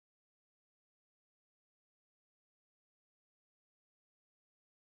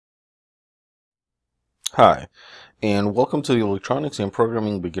Hi, and welcome to the Electronics and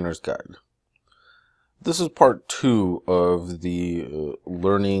Programming Beginner's Guide. This is part 2 of the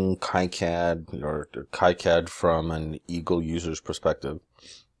learning KiCad, or KiCad from an Eagle user's perspective.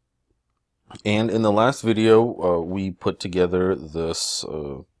 And in the last video, we put together this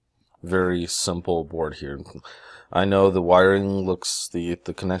very simple board here. I know the wiring looks, the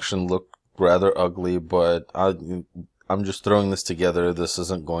connection looked rather ugly, but I'm just throwing this together. This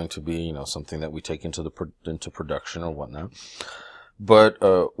isn't going to be, something that we take into production or whatnot. But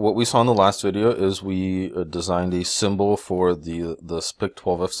what we saw in the last video is we designed a symbol for the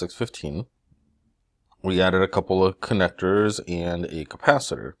SPIC12F615. We added a couple of connectors and a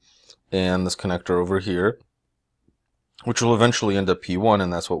capacitor. And this connector over here, which will eventually end up P1,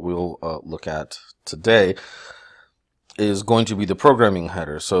 and that's what we'll look at today, is going to be the programming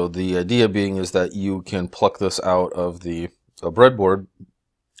header. So the idea being is that you can pluck this out of the breadboard,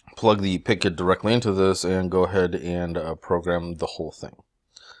 plug the eapbg directly into this, and go ahead and program the whole thing.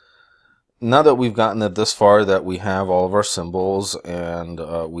 Now that we've gotten it this far, that we have all of our symbols and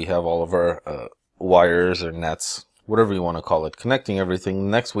we have all of our wires or nets, whatever you want to call it, connecting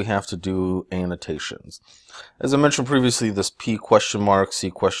everything, next we have to do annotations. As I mentioned previously, this P question mark, C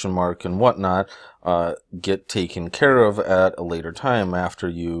question mark, and whatnot get taken care of at a later time after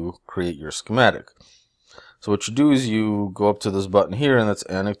you create your schematic. So what you do is you go up to this button here, and that's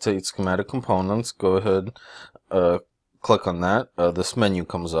Annotate Schematic Components. Go ahead, click on that. This menu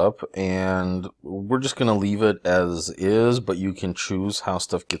comes up, and we're just going to leave it as is, but you can choose how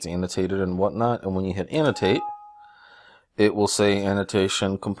stuff gets annotated and whatnot. And when you hit Annotate, it will say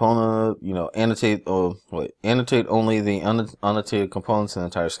annotation component, annotate only the unannotated components in the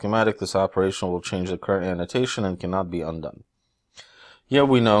entire schematic. This operation will change the current annotation and cannot be undone. Yeah,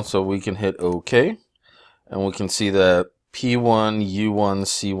 we know, so we can hit OK, and we can see that P1, U1,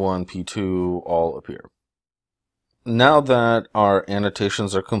 C1, P2 all appear. Now that our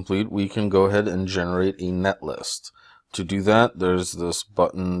annotations are complete, we can go ahead and generate a netlist. To do that, there's this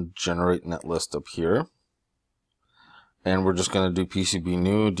button, Generate Netlist, up here. And we're just going to do PCB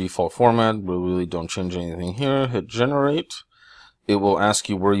new, default format. We really don't change anything here. Hit generate. It will ask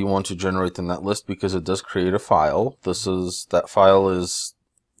you where you want to generate the netlist because it does create a file. That file is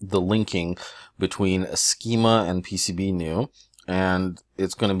the linking between a schema and PCB new. And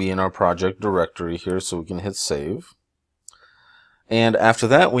it's going to be in our project directory here, so we can hit save. And after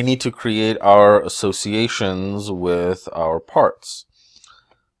that, we need to create our associations with our parts.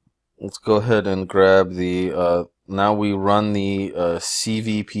 Let's go ahead and grab the now we run the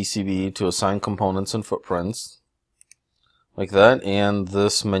CV PCB to assign components and footprints, like that, and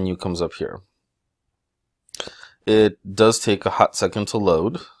this menu comes up here. It does take a hot second to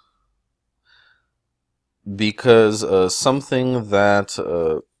load, because something that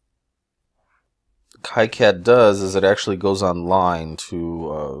KiCad does is it actually goes online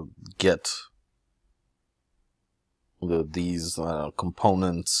to get these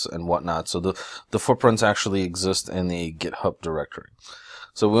components and whatnot. So the footprints actually exist in the GitHub directory.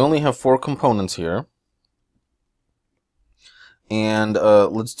 So we only have 4 components here. And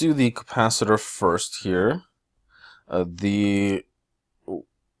let's do the capacitor first here. What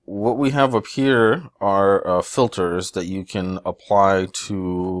we have up here are filters that you can apply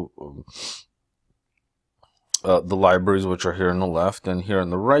to the libraries, which are here on the left, and here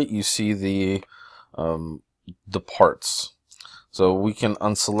on the right you see the parts. So we can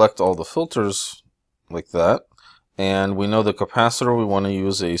unselect all the filters like that, and we know the capacitor, we want to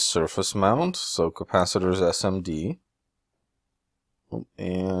use a surface mount, so capacitor is SMD,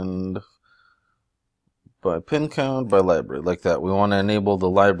 and by pin count, by library, like that. We want to enable the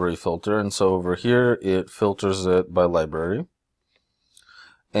library filter, and so over here it filters it by library.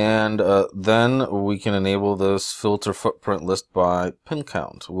 And then we can enable this filter footprint list by pin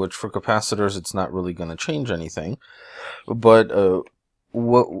count, which for capacitors it's not really going to change anything. But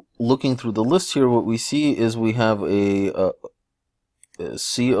looking through the list here, what we see is we have a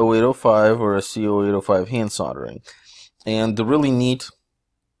C0805 or a C0805 hand soldering. And the really neat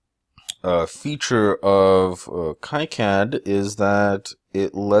feature of KiCad is that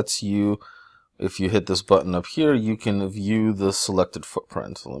it lets you, if you hit this button up here, you can view the selected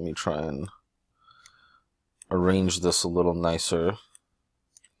footprint. Let me try and arrange this a little nicer.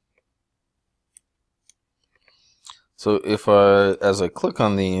 So if as I click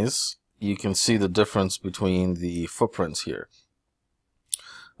on these, you can see the difference between the footprints here.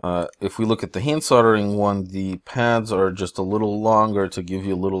 If we look at the hand soldering one, the pads are just a little longer to give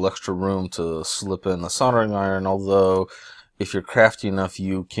you a little extra room to slip in the soldering iron, although if you're crafty enough,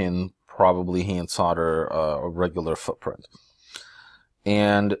 you can probably hand solder a regular footprint.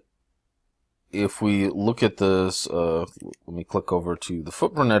 And if we look at this, let me click over to the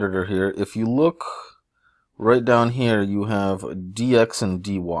footprint editor here. If you look right down here, you have dx and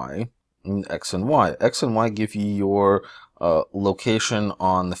dy, and x and y. X and y give you your location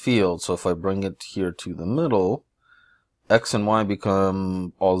on the field. So if I bring it here to the middle, x and y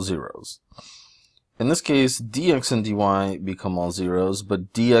become all zeros. In this case, dx and dy become all zeros,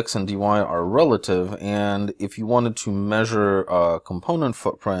 but dx and dy are relative, and if you wanted to measure a component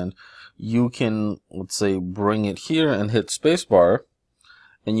footprint, you can, let's say, bring it here and hit spacebar,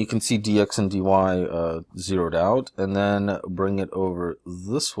 and you can see dx and dy zeroed out, and then bring it over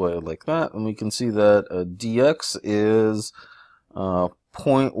this way like that, and we can see that dx is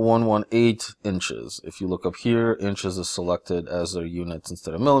 0.118 inches. If you look up here, inches is selected as their units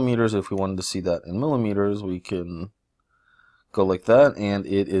instead of millimeters. If we wanted to see that in millimeters, we can go like that, and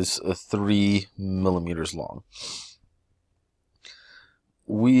it is 3 millimeters long.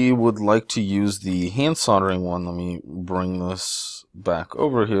 We would like to use the hand soldering one. Let me bring this back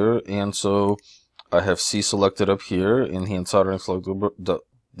over here, and so I have C selected up here, and hand soldering selected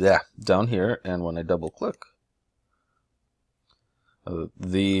down here, and when I double click,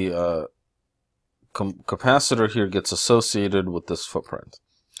 the capacitor here gets associated with this footprint.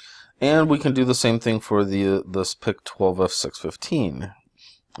 And we can do the same thing for this PIC 12F615.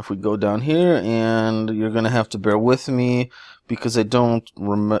 If we go down here, and you're going to have to bear with me because I don't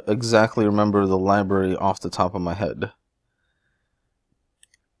exactly remember the library off the top of my head.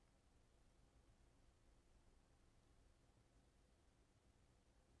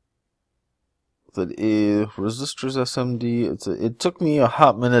 That is resistors SMD. It took me a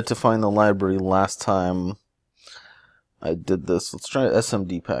hot minute to find the library last time I did this. Let's try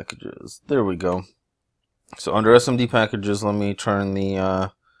SMD packages. There we go. So under SMD packages, let me turn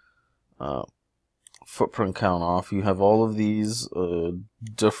the footprint count off. You have all of these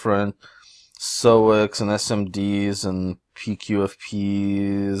different SOICs and SMDs and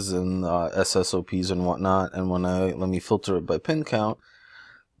PQFPs and SSOPs and whatnot. And let me filter it by pin count.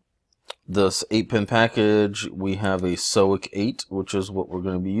 This 8-pin package, we have a SOIC 8, which is what we're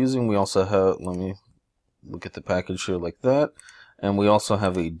going to be using. We also have, let me look at the package here like that, and we also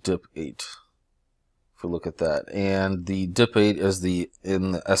have a DIP 8. If we look at that, and the DIP 8 is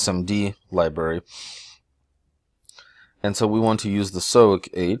in the SMD library, and so we want to use the SOIC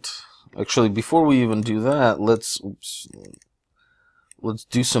 8. Actually, before we even do that, let's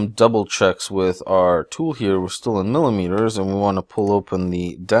do some double checks with our tool here. We're still in millimeters, and we want to pull open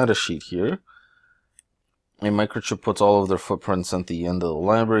the data sheet here. And Microchip puts all of their footprints at the end of the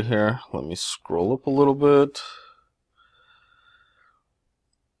library here. Let me scroll up a little bit.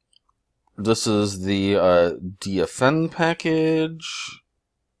 This is the DFN package,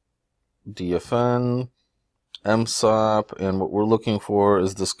 DFN, MSOP, and what we're looking for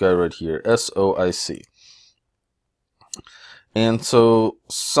is this guy right here, SOIC. And so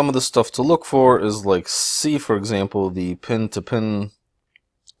some of the stuff to look for is like C, for example, the pin-to-pin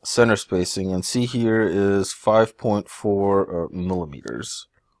center spacing, and C here is 5.4 millimeters.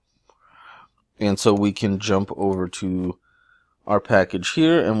 And so we can jump over to our package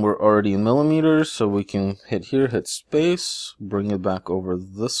here, and we're already in millimeters, so we can hit here, hit space, bring it back over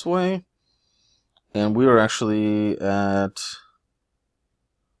this way, and we are actually at,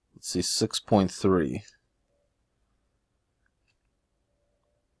 let's see, 6.3.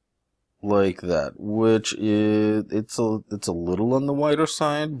 Like that, which is it's a little on the wider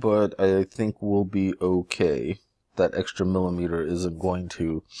side, but I think we'll be okay. That extra millimeter isn't going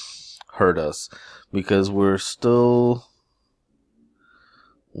to hurt us because we're still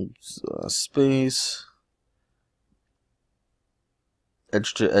space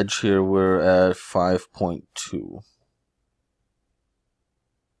edge to edge here. We're at 5.2.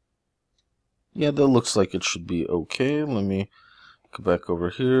 Yeah, that looks like it should be okay. Let me go back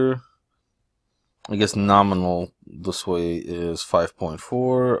over here. I guess nominal this way is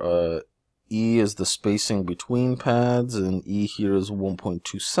 5.4. E is the spacing between pads, and E here is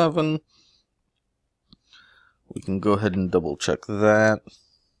 1.27. We can go ahead and double check that.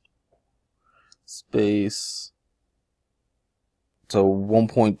 Space. So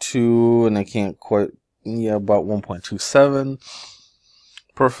 1.2, and I can't quite, yeah, about 1.27.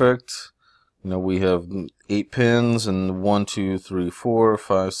 Perfect. You know, we have 8 pins, and 1, 2, 3, 4,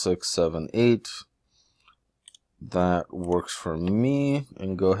 5, 6, 7, 8. That works for me.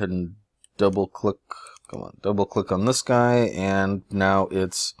 And go ahead and double click. Come on, double click on this guy, and now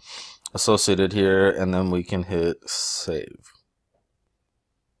it's associated here, and then we can hit save.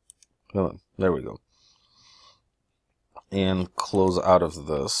 Come on, there we go. And close out of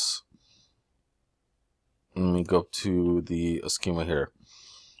this. Let me go to the schema here.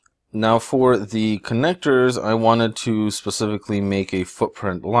 Now for the connectors, I wanted to specifically make a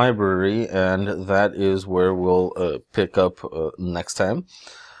footprint library, and that is where we'll pick up next time.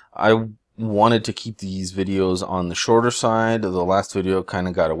 I wanted to keep these videos on the shorter side. The last video kind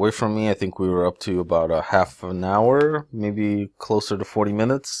of got away from me. I think we were up to about a half an hour, maybe closer to 40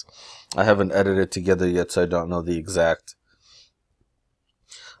 minutes. I haven't edited it together yet, so I don't know the exact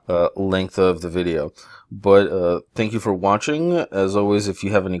length of the video. But thank you for watching. As always, if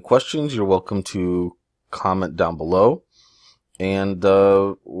you have any questions, you're welcome to comment down below. And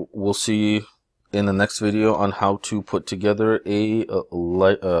we'll see in the next video on how to put together a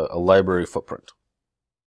library footprint.